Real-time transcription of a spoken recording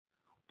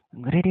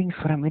Greetings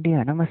from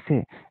India.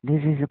 Namaste.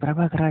 This is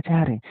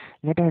Prabhakarachari.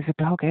 Let us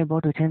talk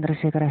about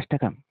Chandrasekhar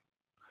Ashtakam.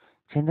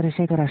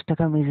 Chandrasekhar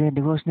Ashtakam is a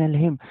devotional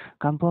hymn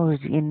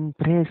composed in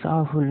praise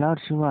of Lord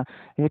Shiva.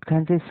 It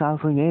consists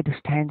of 8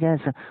 stanzas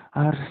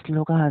or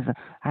slokas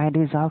and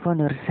is often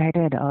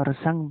recited or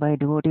sung by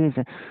devotees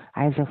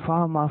as a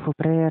form of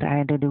prayer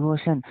and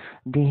devotion.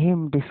 The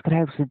hymn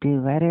describes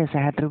the various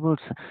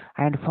attributes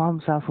and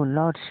forms of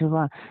Lord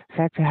Shiva,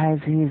 such as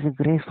his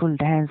graceful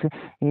dance,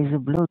 his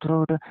blue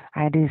throat,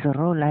 and his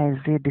role as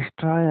the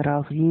destroyer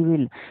of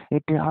evil.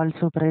 It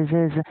also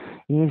praises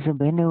his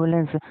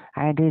benevolence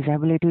and his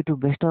ability to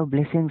bestow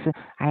blessings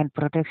and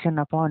protection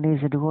upon his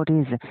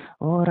devotees.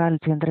 Overall,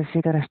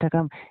 Chandrasekhar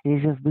Ashtakam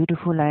is a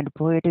beautiful and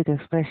poetic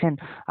expression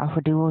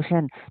of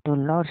devotion to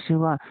Lord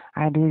Shiva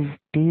and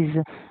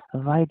is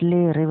widely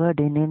revered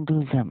in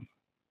Hinduism.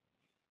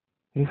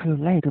 If you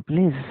like,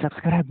 please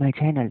subscribe my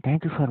channel.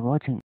 Thank you for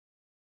watching.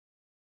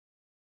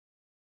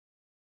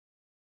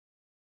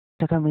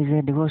 Ashtakam is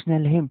a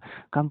devotional hymn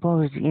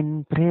composed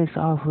in praise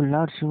of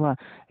Lord Shiva.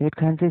 It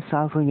consists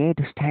of 8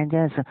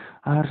 stanzas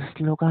or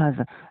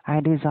slokas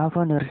and is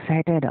often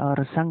recited or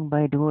sung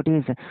by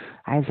devotees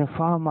as a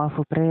form of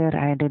prayer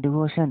and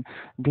devotion.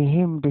 The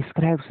hymn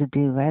describes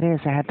the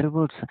various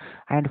attributes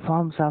and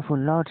forms of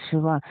Lord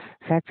Shiva,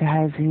 such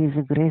as his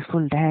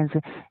graceful dance,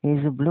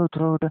 his blue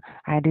throat,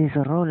 and his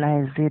role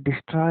as the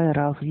destroyer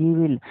of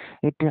evil.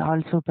 It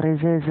also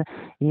praises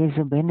his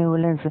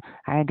benevolence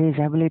and his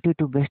ability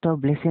to bestow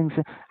blessings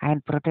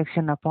and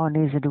protection upon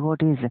his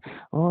devotees.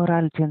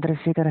 Overall,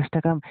 Chandrasekhar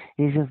Ashtakam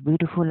is a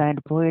beautiful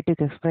and poetic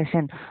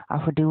expression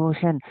of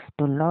devotion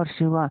to Lord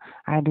Shiva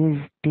and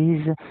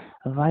is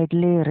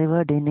widely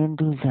revered in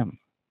Hinduism.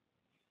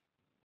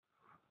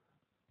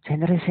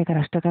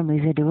 Chandrasekhar Ashtakam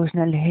is a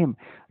devotional hymn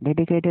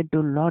dedicated to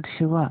Lord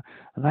Shiva.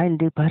 While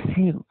the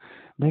perceived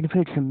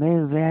benefits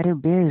may vary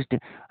based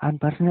on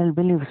personal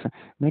beliefs,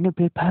 many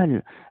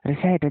people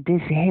recite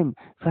this hymn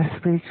for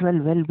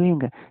spiritual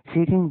well-being,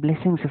 seeking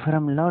blessings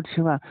from Lord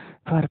Shiva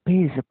for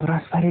peace,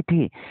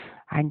 prosperity,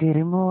 and the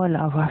removal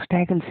of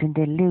obstacles in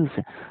their lives.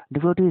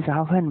 Devotees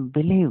often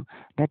believe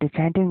that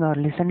chanting or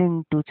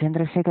listening to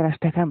Chandrasekhar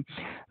Ashtakam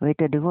with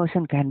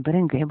devotion can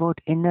bring about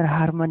inner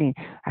harmony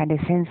and a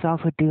sense of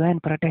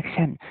divine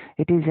protection.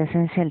 It is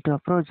essential to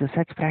approach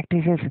such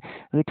practices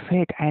with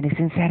faith and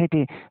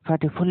sincerity for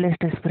the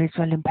fullest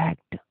spiritual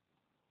impact.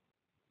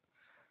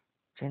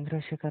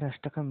 Chandrasekhar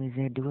Ashtakam is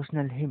a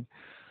devotional hymn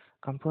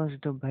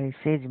composed by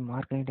sage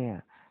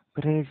Markandeya,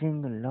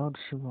 praising Lord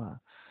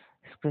Shiva,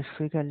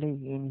 specifically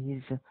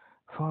in his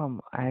form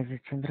as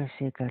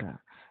Chandrasekhara,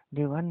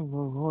 the one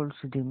who holds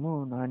the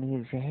moon on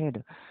his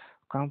head,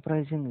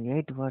 comprising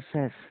 8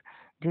 verses.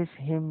 This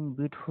hymn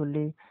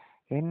beautifully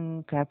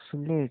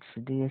encapsulates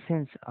the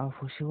essence of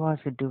Shiva's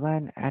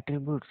divine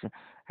attributes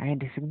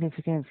and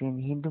significance in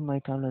Hindu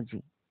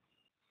mythology.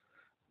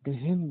 The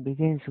hymn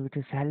begins with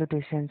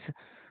salutations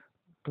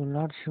to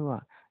Lord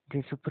Shiva,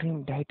 the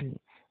supreme deity,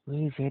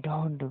 who is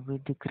adorned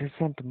with the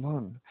crescent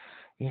moon,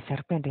 a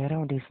serpent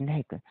around his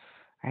neck,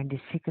 and the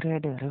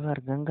sacred river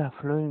Ganga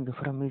flowing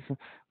from his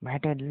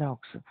matted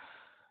locks.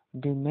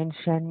 The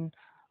mention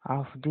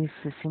of these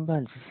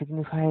symbols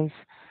signifies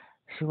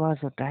Shiva's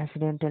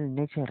transcendental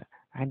nature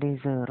and his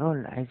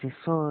role as a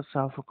source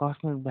of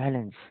cosmic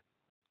balance.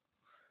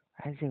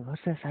 As the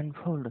verses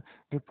unfold,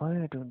 the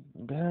poet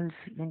delves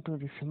into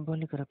the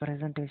symbolic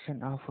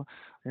representation of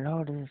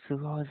Lord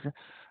Shiva's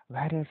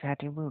various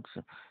attributes.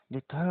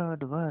 The third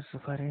verse,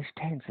 for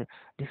instance,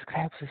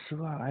 describes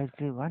Shiva as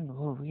the one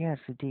who wears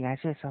the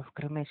ashes of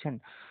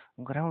cremation,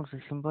 grounds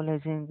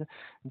symbolizing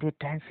the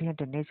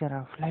transient nature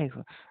of life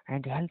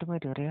and the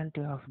ultimate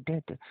reality of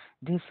death.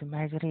 This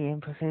imagery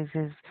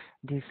emphasizes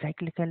the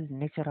cyclical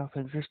nature of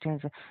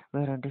existence,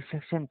 where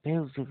destruction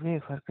paves the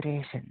way for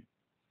creation.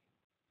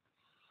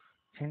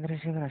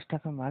 Chandrasekhar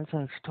Ashtakam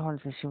also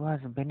extols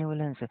Shiva's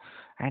benevolence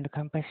and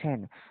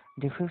compassion.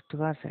 The fifth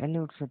verse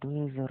alludes to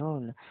his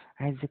role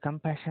as the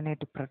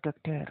compassionate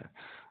protector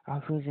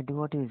of his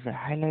devotees,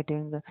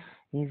 highlighting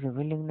his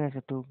willingness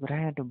to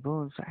grant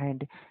boons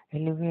and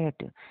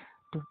alleviate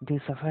the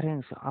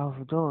sufferings of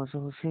those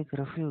who seek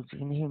refuge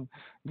in him.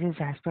 This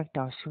aspect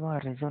of Shiva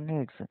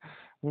resonates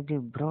with the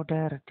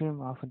broader theme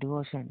of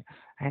devotion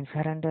and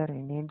surrender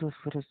in Hindu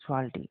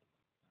spirituality.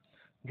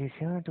 The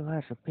seventh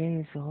verse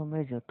pays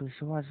homage to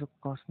Shiva's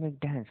cosmic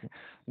dance,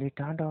 the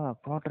Tandava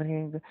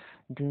portraying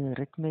the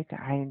rhythmic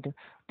and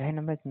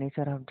dynamic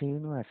nature of the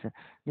universe.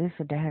 This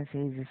dance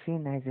is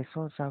seen as a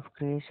source of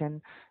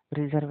creation,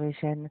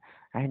 preservation,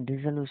 and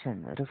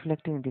dissolution,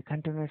 reflecting the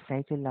continuous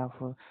cycle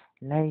of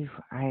life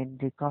and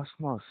the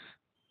cosmos.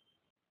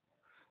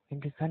 In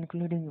the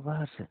concluding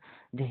verse,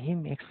 the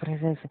hymn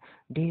expresses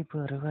deep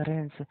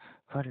reverence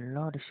for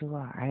Lord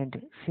Shiva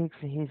and seeks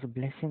his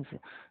blessings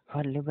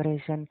for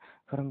liberation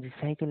from the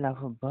cycle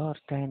of birth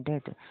and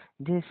death.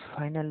 This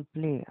final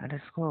play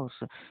underscores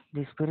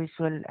the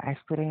spiritual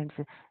aspirant's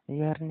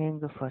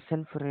yearning for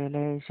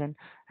self-realization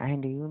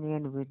and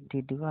union with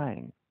the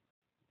divine.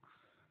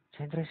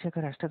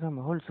 Chandrasekhar Ashtakam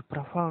holds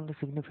profound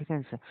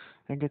significance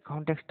in the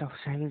context of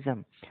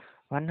Shaivism.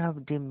 one of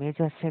the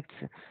major sects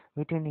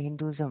within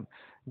Hinduism.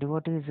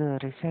 Devotees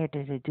recite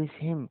this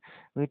hymn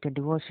with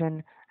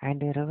devotion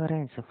and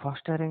reverence,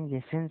 fostering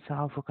a sense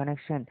of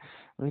connection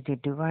with the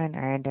divine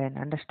and an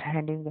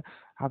understanding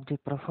of the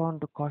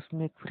profound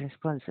cosmic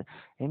principles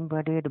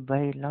embodied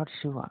by Lord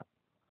Shiva.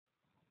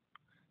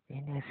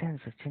 In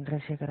essence,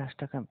 Chandrasekhar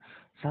Ashtakam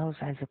serves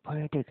as a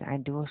poetic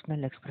and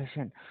devotional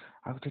expression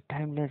of the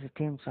timeless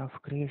themes of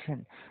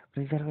creation,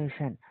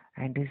 preservation,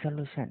 and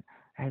dissolution,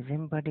 as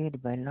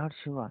embodied by Lord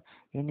Shiva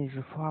in his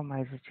form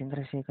as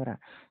Chandrasekhara.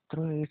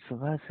 Through its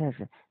verses,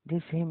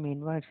 this hymn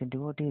invites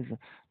devotees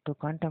to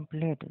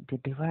contemplate the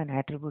divine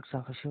attributes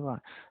of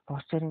Shiva,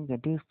 fostering a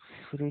deep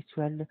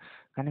spiritual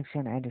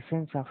connection and a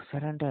sense of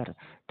surrender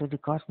to the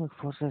cosmic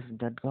forces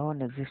that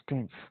govern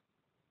existence.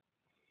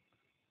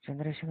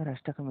 Chandrasekhar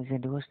Ashtakam is a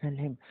devotional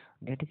hymn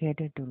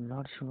dedicated to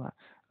Lord Shiva.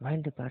 While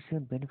the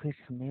perceived benefits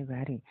may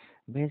vary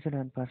based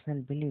on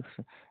personal beliefs,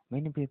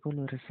 many people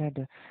who recite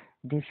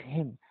this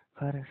hymn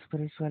for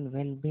spiritual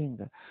well-being,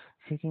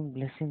 seeking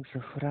blessings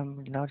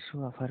from Lord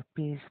Shiva for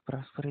peace,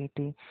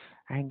 prosperity,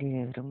 and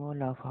the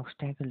removal of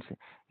obstacles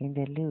in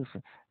their lives.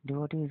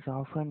 Devotees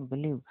often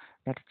believe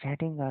that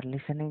chanting or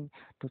listening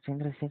to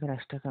Chandrasekhar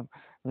Ashtakam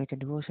with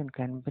devotion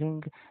can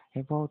bring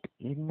about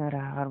inner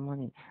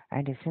harmony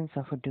and a sense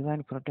of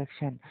divine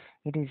protection.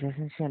 It is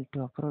essential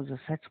to approach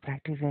such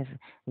practices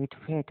with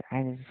faith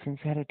and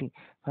sincerity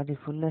for the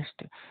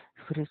fullest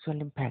spiritual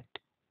impact.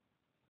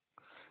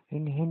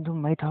 In Hindu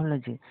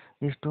mythology,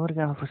 the story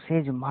of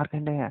sage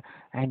Markandeya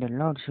and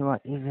Lord Shiva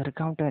is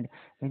recounted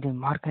in the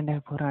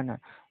Markandeya Purana.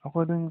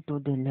 According to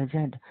the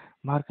legend,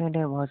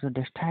 Markandeya was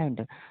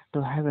destined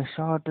to have a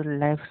short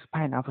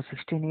lifespan of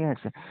 16 years.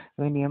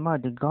 When Yama,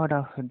 the god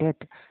of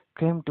death,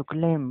 came to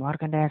claim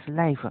Markandeya's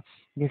life,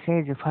 the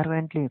sage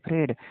fervently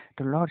prayed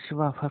to Lord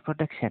Shiva for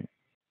protection.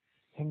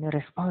 In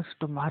response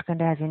to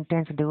Markandeya's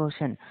intense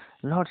devotion,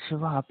 Lord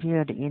Shiva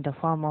appeared in the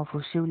form of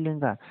Shiva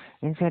Linga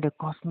inside a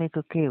cosmic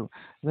cave.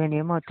 When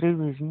Yama threw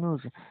his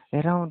noose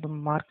around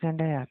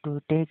Markandeya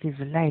to take his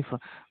life,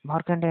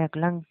 Markandeya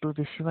clung to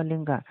the Shiva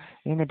Linga.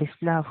 In a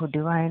display of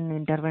divine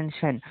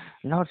intervention,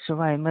 Lord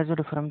Shiva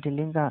emerged from the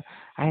Linga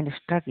and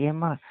struck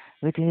Yama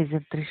with his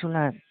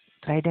Trishula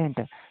trident,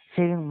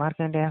 saving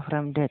Markandeya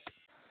from death.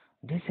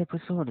 This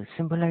episode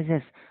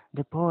symbolizes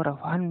the power of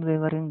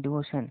unwavering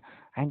devotion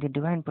and the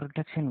divine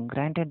protection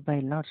granted by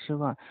Lord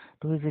Shiva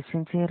to his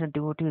sincere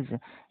devotees.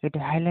 It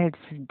highlights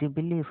the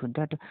belief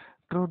that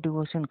true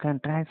devotion can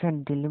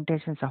transcend the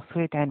limitations of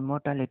fate and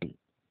mortality.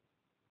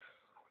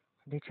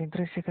 The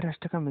Chandrasekhar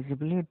Ashtakam is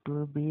believed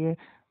to be a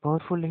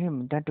powerful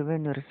hymn that,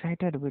 when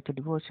recited with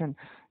devotion,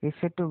 is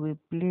said to be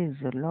please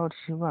Lord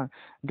Shiva.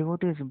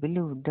 Devotees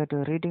believe that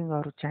reading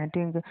or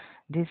chanting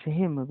this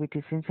hymn with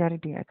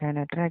sincerity can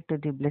attract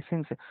the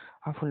blessings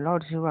of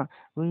Lord Shiva,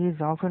 who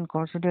is often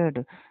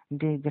considered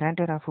the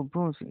granter of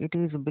boons. It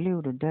is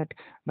believed that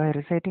by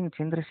reciting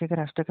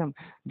Chandrasekhar Ashtakam,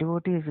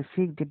 devotees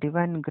seek the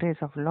divine grace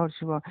of Lord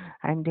Shiva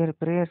and their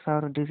prayers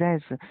or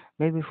desires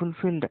may be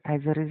fulfilled.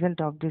 As a result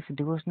of this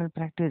devotional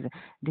practice,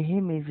 the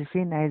hymn is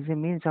seen as a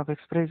means of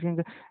expressing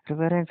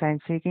reverence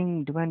and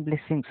seeking divine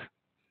blessings.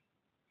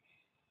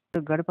 The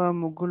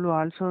gadapamuggulu,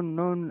 also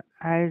known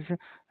as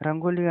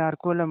rangoli or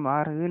kolam,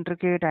 are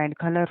intricate and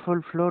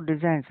colorful floor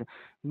designs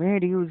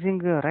made using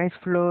rice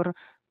flour,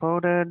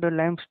 powdered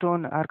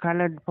limestone, or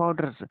colored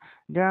powders.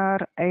 They are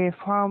a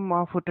form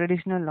of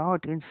traditional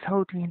art in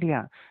South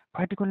India,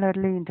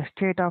 particularly in the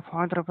state of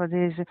Andhra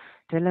Pradesh,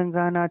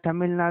 Telangana,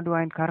 Tamil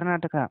Nadu, and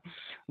Karnataka.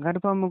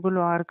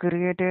 Gadapamuggulu are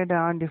created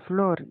on the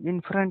floor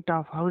in front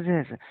of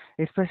houses,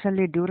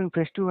 especially during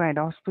festive and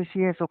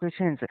auspicious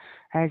occasions,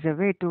 as a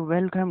way to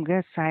welcome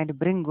guests and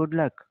bring good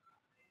luck.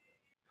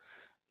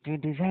 The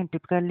design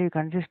typically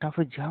consists of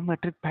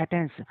geometric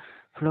patterns,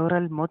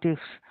 floral motifs,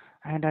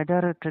 and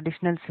other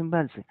traditional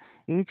symbols.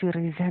 Each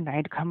region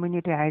and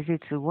community has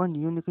its own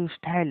unique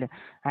style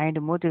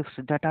and motifs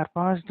that are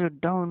passed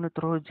down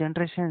through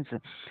generations,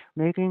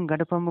 making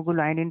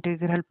Gadapamugulu an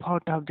integral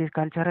part of the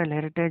cultural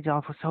heritage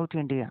of South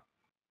India.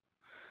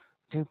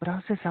 The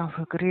process of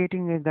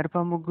creating a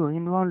Gadapamuggu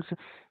involves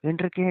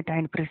intricate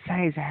and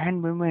precise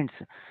hand movements,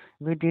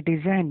 with the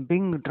design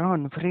being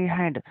drawn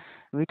freehand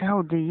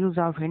without the use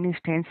of any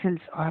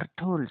stencils or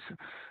tools.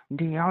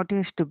 The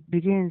artist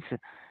begins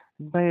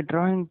by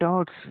drawing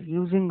dots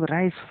using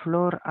rice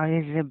flour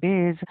as a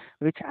base,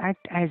 which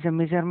act as a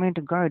measurement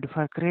guide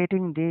for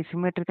creating the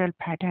symmetrical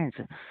patterns.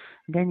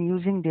 Then,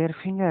 using their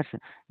fingers,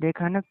 they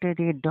connect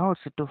the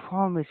dots to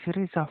form a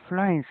series of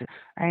lines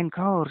and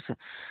curves,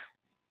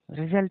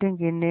 resulting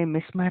in a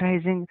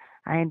mesmerizing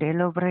and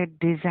elaborate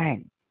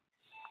design.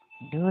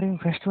 During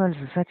festivals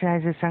such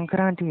as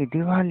Sankranti,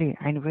 Diwali,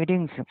 and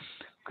weddings,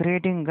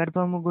 creating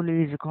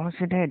Gadapamugulu is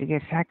considered a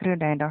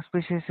sacred and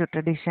auspicious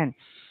tradition.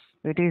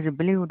 It is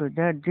believed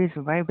that these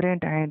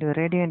vibrant and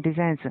radiant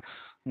designs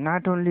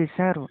not only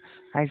serve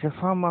as a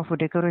form of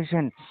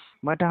decoration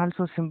but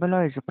also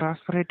symbolize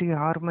prosperity,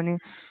 harmony,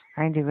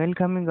 and the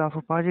welcoming of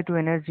positive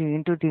energy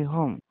into the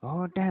home.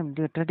 Over time,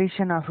 the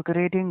tradition of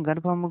creating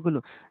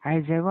gadapamuggulu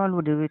has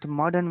evolved with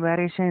modern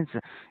variations,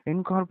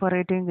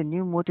 incorporating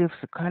new motifs,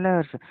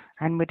 colors,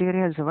 and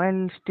materials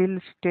while still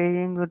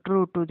staying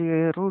true to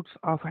the roots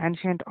of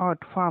ancient art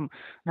form.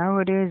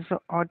 Nowadays,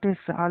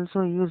 artists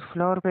also use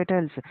flower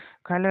petals,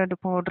 colored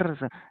powders,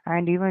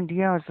 and even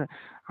diyas,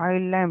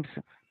 oil lamps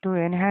to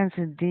enhance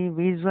the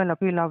visual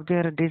appeal of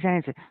their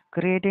designs,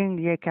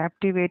 creating a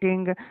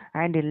captivating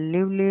and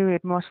lively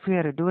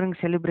atmosphere during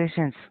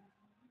celebrations.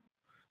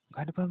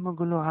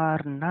 Gadapamuggulu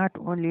are not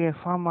only a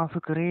form of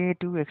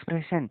creative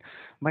expression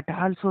but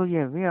also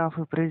a way of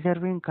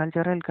preserving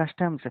cultural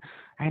customs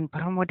and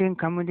promoting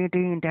community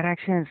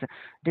interactions.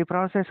 The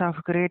process of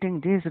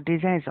creating these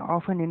designs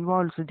often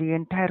involves the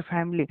entire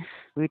family,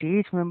 with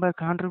each member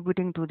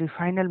contributing to the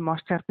final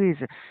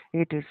masterpiece.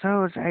 It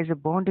serves as a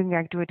bonding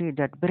activity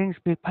that brings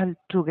people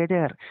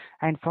together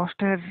and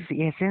fosters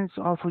a sense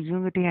of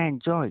unity and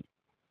joy.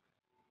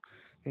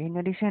 In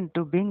addition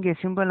to being a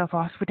symbol of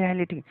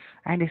hospitality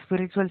and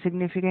spiritual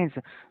significance,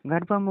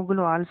 Gadpa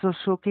Mughulu also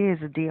showcase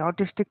the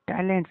artistic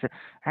talents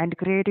and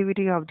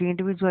creativity of the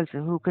individuals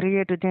who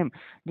create them.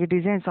 The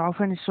designs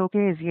often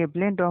showcase a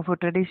blend of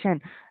tradition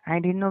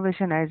and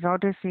innovation as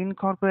artists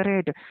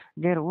incorporate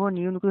their own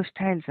unique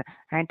styles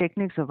and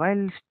techniques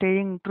while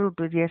staying true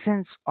to the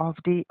essence of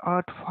the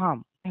art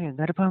form.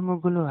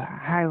 Gadapamuggulu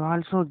have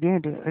also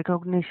gained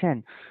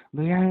recognition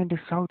beyond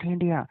South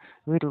India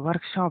with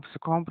workshops,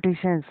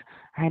 competitions,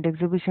 and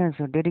exhibitions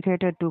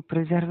dedicated to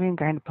preserving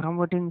and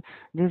promoting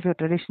this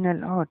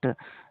traditional art.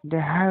 They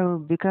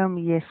have become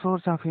a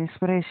source of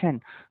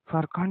inspiration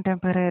for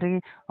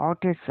contemporary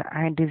artists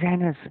and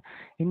designers,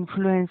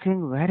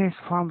 influencing various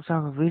forms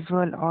of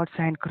visual arts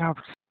and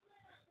crafts.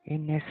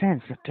 In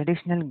essence,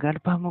 traditional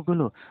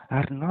Gadapamugulu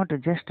are not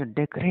just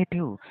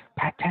decorative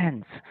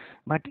patterns,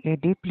 but a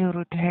deeply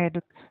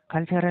rooted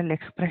cultural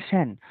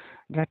expression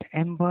that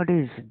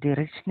embodies the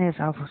richness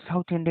of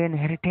South Indian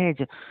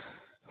heritage,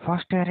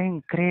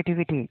 fostering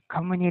creativity,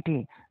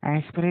 community,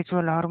 and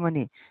spiritual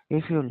harmony.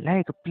 If you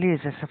like,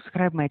 please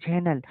subscribe my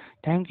channel.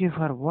 Thank you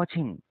for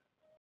watching.